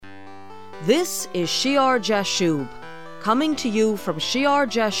This is Shear Jashub, coming to you from Shear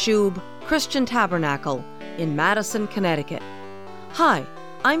Jashub Christian Tabernacle in Madison, Connecticut. Hi,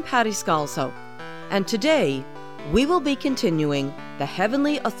 I'm Patty Scalzo, and today we will be continuing the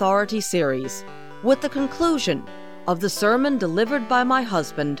Heavenly Authority series with the conclusion of the sermon delivered by my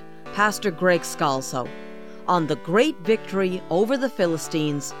husband, Pastor Greg Scalzo, on the great victory over the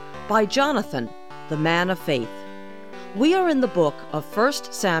Philistines by Jonathan, the man of faith. We are in the book of 1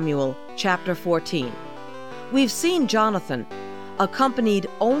 Samuel, chapter 14. We've seen Jonathan, accompanied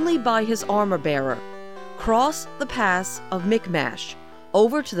only by his armor-bearer, cross the pass of Michmash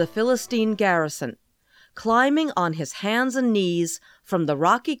over to the Philistine garrison, climbing on his hands and knees from the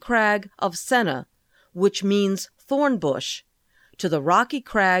rocky crag of Seneh, which means thorn bush, to the rocky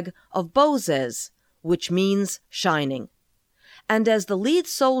crag of Bozez, which means shining. And as the lead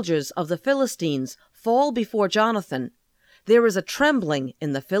soldiers of the Philistines fall before Jonathan, there is a trembling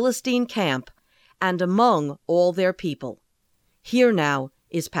in the Philistine camp and among all their people. Here now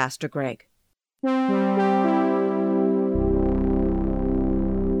is Pastor Greg.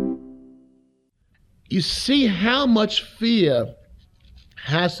 You see how much fear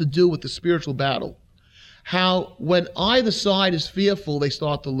has to do with the spiritual battle. How when either side is fearful, they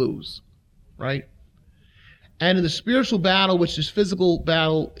start to lose, right? And in the spiritual battle, which this physical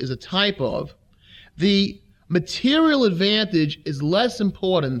battle is a type of, the material advantage is less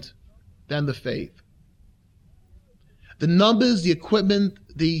important than the faith. The numbers, the equipment,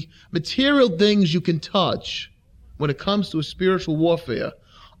 the material things you can touch when it comes to a spiritual warfare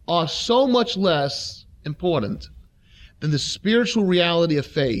are so much less important than the spiritual reality of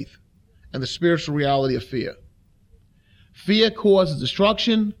faith and the spiritual reality of fear. Fear causes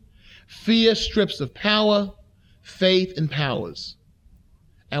destruction. Fear strips of power. Faith empowers.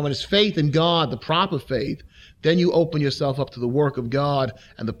 And when it's faith in God, the proper faith, then you open yourself up to the work of God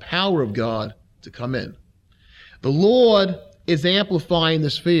and the power of God to come in. The Lord is amplifying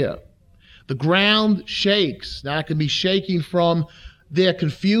this fear. The ground shakes. Now it can be shaking from their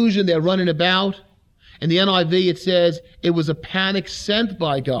confusion, they're running about. In the NIV it says it was a panic sent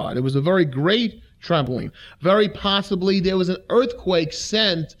by God. It was a very great trembling. Very possibly there was an earthquake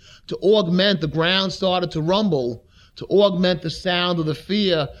sent to augment. The ground started to rumble, to augment the sound of the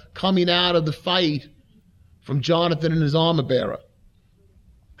fear coming out of the fight from Jonathan and his armor bearer.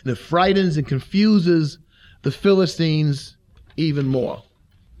 And it frightens and confuses the Philistines even more.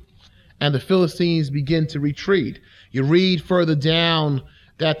 And the Philistines begin to retreat. You read further down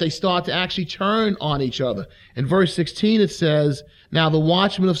that they start to actually turn on each other. In verse 16 it says, "Now the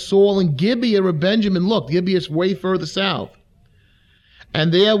watchmen of Saul and Gibeah of Benjamin looked." Gibeah is way further south.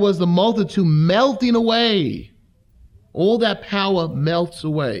 "And there was the multitude melting away." All that power melts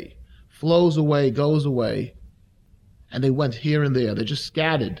away, flows away, goes away. And they went here and there. They're just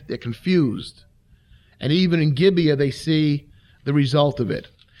scattered. They're confused. And even in Gibeah, they see the result of it.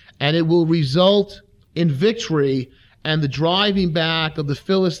 And it will result in victory and the driving back of the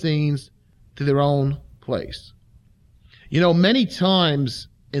Philistines to their own place. You know, many times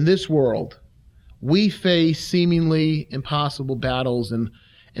in this world, we face seemingly impossible battles and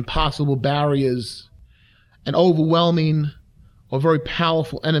impossible barriers, an overwhelming or very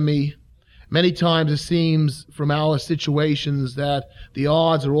powerful enemy. Many times it seems from our situations that the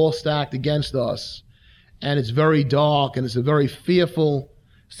odds are all stacked against us, and it's very dark and it's a very fearful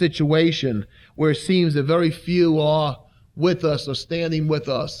situation where it seems that very few are with us or standing with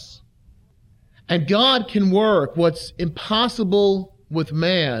us. And God can work. What's impossible with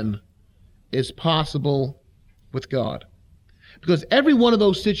man is possible with God. Because every one of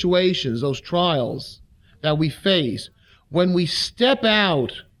those situations, those trials that we face, when we step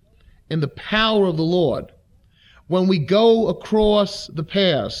out in the power of the Lord, when we go across the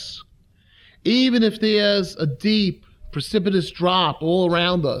pass, even if there's a deep, precipitous drop all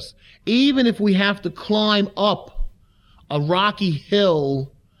around us, even if we have to climb up a rocky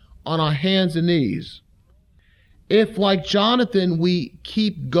hill on our hands and knees, if, like Jonathan, we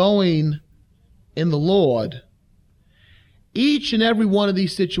keep going in the Lord, each and every one of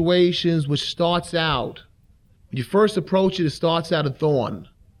these situations which starts out, when you first approach it, it starts out a thorn,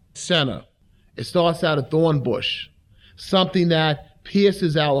 Seneh. It starts out a thorn bush, something that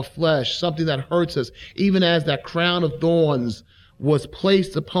pierces our flesh, something that hurts us, even as that crown of thorns was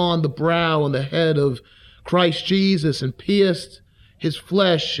placed upon the brow and the head of Christ Jesus and pierced his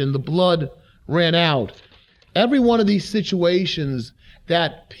flesh and the blood ran out. Every one of these situations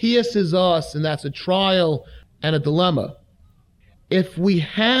that pierces us, and that's a trial and a dilemma, if we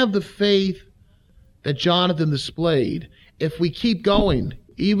have the faith that Jonathan displayed, if we keep going,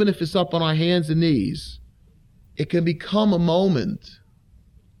 even if it's up on our hands and knees, it can become a moment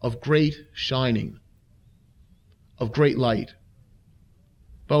of great shining, of great light.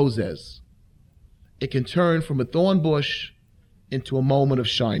 Bozez. It can turn from a thorn bush into a moment of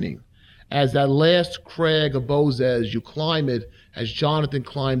shining. As that last crag of Bozez, you climb it as Jonathan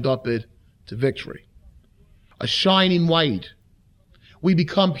climbed up it to victory. A shining white. We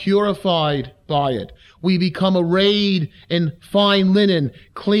become purified by it. We become arrayed in fine linen,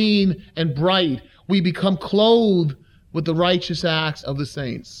 clean and bright. We become clothed with the righteous acts of the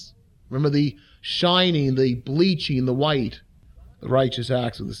saints. Remember the shining, the bleaching, the white, the righteous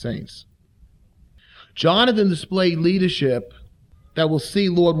acts of the saints. Jonathan displayed leadership that will see,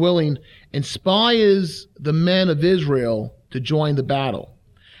 Lord willing, inspires the men of Israel to join the battle.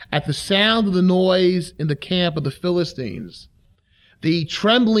 At the sound of the noise in the camp of the Philistines, the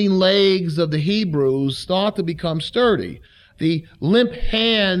trembling legs of the Hebrews start to become sturdy. The limp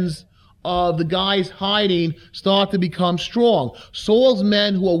hands of the guys hiding start to become strong. Saul's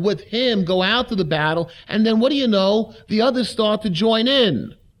men who are with him go out to the battle, and then what do you know? The others start to join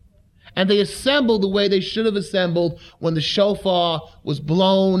in. And they assemble the way they should have assembled when the shofar was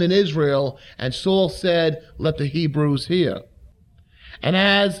blown in Israel, and Saul said, "Let the Hebrews hear." And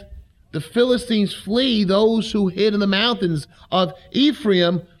as the Philistines flee, those who hid in the mountains of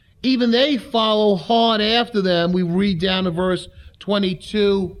Ephraim, even they follow hard after them. We read down to verse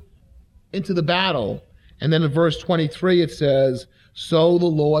 22 into the battle. And then in verse 23 it says, "So the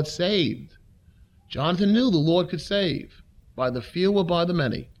Lord saved." Jonathan knew the Lord could save, by the few or by the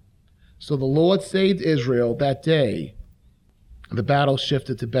many. So the Lord saved Israel that day, and the battle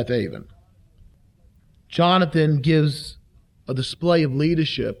shifted to Beth-aven. Jonathan gives a display of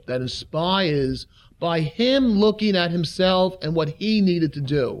leadership that inspires by him looking at himself and what he needed to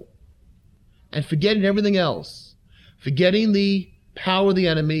do, and forgetting everything else, forgetting the power of the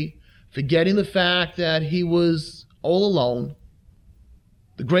enemy, forgetting the fact that he was all alone.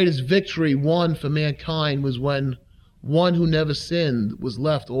 The greatest victory won for mankind was when one who never sinned was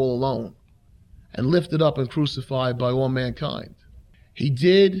left all alone and lifted up and crucified by all mankind. He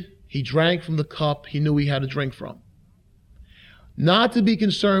drank from the cup he knew he had to drink from. Not to be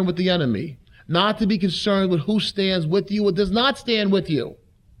concerned with the enemy, not to be concerned with who stands with you or does not stand with you,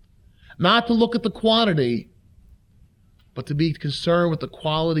 not to look at the quantity, but to be concerned with the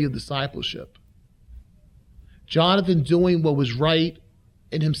quality of discipleship. Jonathan doing what was right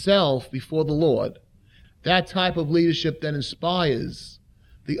in himself before the Lord, that type of leadership that inspires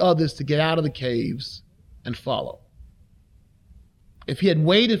the others to get out of the caves and follow. If he had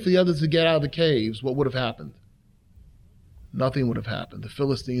waited for the others to get out of the caves, what would have happened? Nothing would have happened. The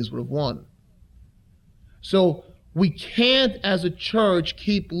Philistines would have won. So we can't, as a church,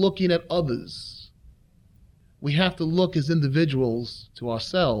 keep looking at others. We have to look as individuals to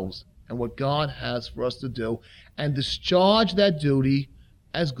ourselves and what God has for us to do and discharge that duty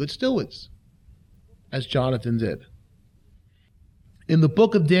as good stewards, as Jonathan did. In the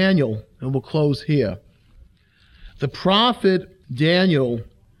book of Daniel, and we'll close here, the prophet Daniel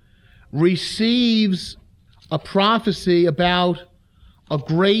receives a prophecy about a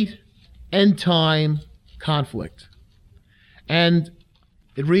great end-time conflict. And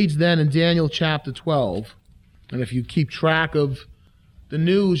it reads then in Daniel chapter 12, and if you keep track of the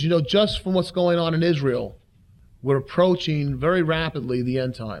news, you know just from what's going on in Israel, we're approaching very rapidly the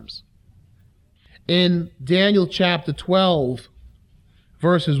end times. In Daniel chapter 12,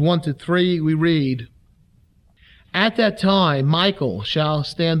 verses 1 to 3, we read, "At that time Michael shall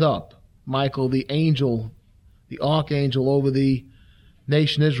stand up," Michael the angel, the archangel over the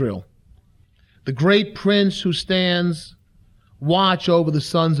nation Israel, "the great prince who stands watch over the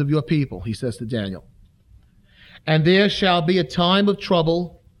sons of your people," he says to Daniel. "And there shall be a time of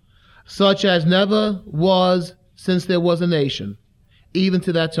trouble, such as never was since there was a nation, even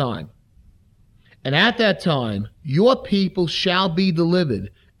to that time. And at that time your people shall be delivered,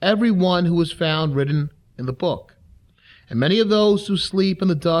 every one who is found written in the book. And many of those who sleep in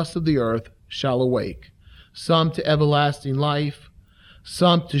the dust of the earth shall awake, some to everlasting life,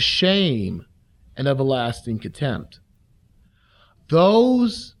 some to shame and everlasting contempt.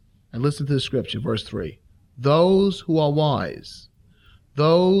 Those," and listen to the scripture, verse 3, "those who are wise,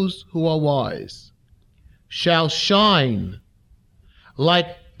 shall shine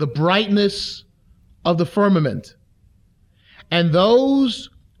like the brightness of the firmament, and those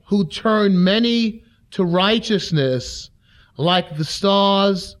who turn many to righteousness like the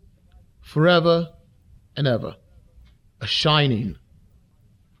stars forever and ever." A shining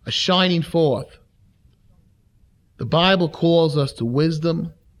forth. The Bible calls us to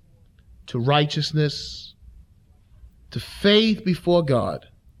wisdom, to righteousness, to faith before God.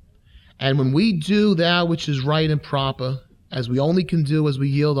 And when we do that which is right and proper, as we only can do as we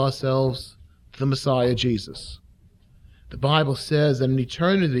yield ourselves to the Messiah, Jesus. The Bible says that in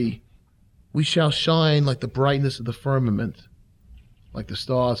eternity, we shall shine like the brightness of the firmament, like the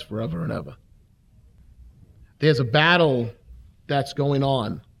stars forever and ever. There's a battle that's going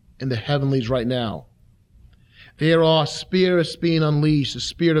on in the heavenlies right now. There are spirits being unleashed, the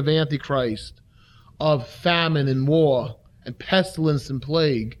spirit of Antichrist, of famine and war and pestilence and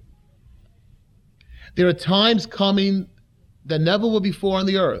plague. There are times coming that never were before on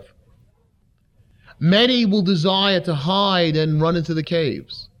the earth. Many will desire to hide and run into the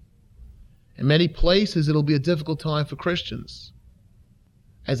caves. In many places, it'll be a difficult time for Christians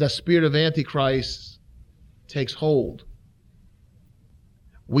as that spirit of Antichrist takes hold.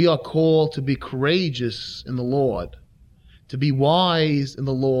 We are called to be courageous in the Lord, to be wise in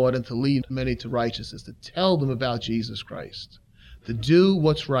the Lord, and to lead many to righteousness, to tell them about Jesus Christ, to do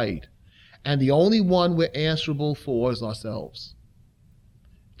what's right. And the only one we're answerable for is ourselves.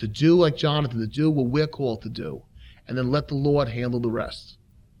 To do like Jonathan, to do what we're called to do, and then let the Lord handle the rest.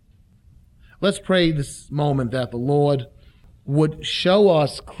 Let's pray this moment that the Lord would show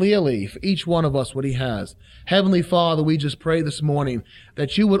us clearly for each one of us what he has. Heavenly Father, we just pray this morning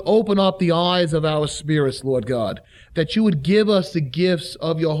that you would open up the eyes of our spirits, Lord God, that you would give us the gifts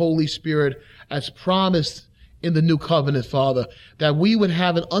of your Holy Spirit as promised in the new covenant, Father, that we would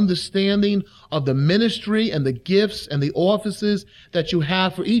have an understanding of the ministry and the gifts and the offices that you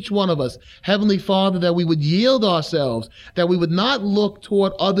have for each one of us. Heavenly Father, that we would yield ourselves, that we would not look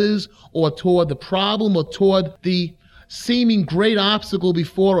toward others or toward the problem or toward the seeming great obstacle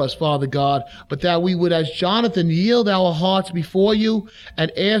before us, Father God, but that we would, as Jonathan, yield our hearts before you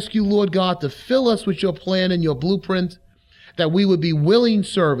and ask you, Lord God, to fill us with your plan and your blueprint, that we would be willing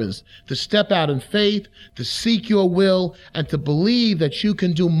servants to step out in faith, to seek your will, and to believe that you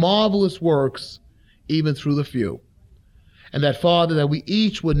can do marvelous works even through the few. And that, Father, that we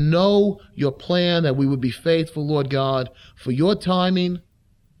each would know your plan, that we would be faithful, Lord God, for your timing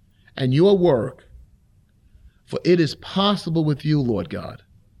and your work. For it is possible with you, Lord God,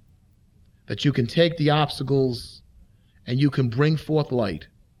 that you can take the obstacles and you can bring forth light.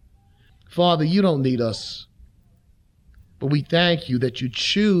 Father, you don't need us, but we thank you that you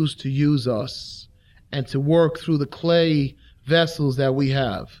choose to use us and to work through the clay vessels that we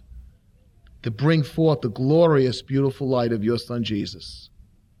have to bring forth the glorious, beautiful light of your Son, Jesus.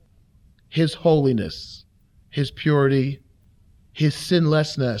 His holiness, his purity, his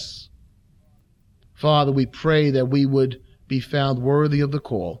sinlessness. Father, we pray that we would be found worthy of the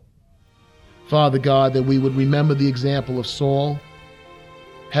call. Father God, that we would remember the example of Saul.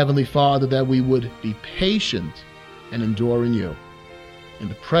 Heavenly Father, that we would be patient and endure in you. In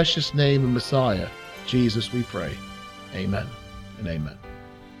the precious name of Messiah, Jesus, we pray. Amen and amen.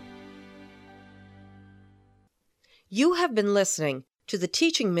 You have been listening to the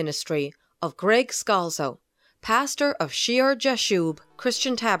teaching ministry of Greg Scalzo, pastor of Shear Jashub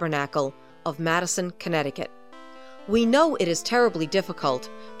Christian Tabernacle of Madison, Connecticut. We know it is terribly difficult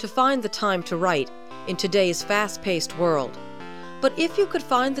to find the time to write in today's fast-paced world, but if you could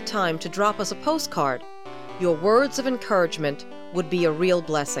find the time to drop us a postcard, your words of encouragement would be a real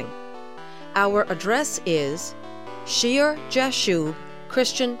blessing. Our address is Shear Jashub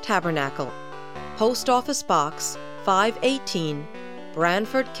Christian Tabernacle, Post Office Box 518,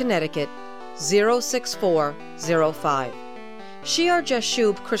 Branford, Connecticut 06405. Shear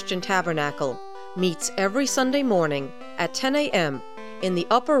Jashub Christian Tabernacle meets every Sunday morning at 10 a.m. in the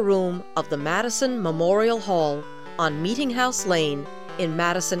upper room of the Madison Memorial Hall on Meeting House Lane in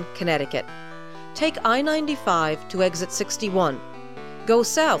Madison, Connecticut. Take I-95 to exit 61. Go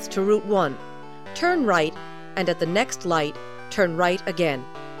south to Route 1. Turn right, and at the next light, turn right again.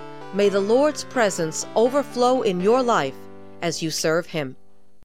 May the Lord's presence overflow in your life as you serve Him.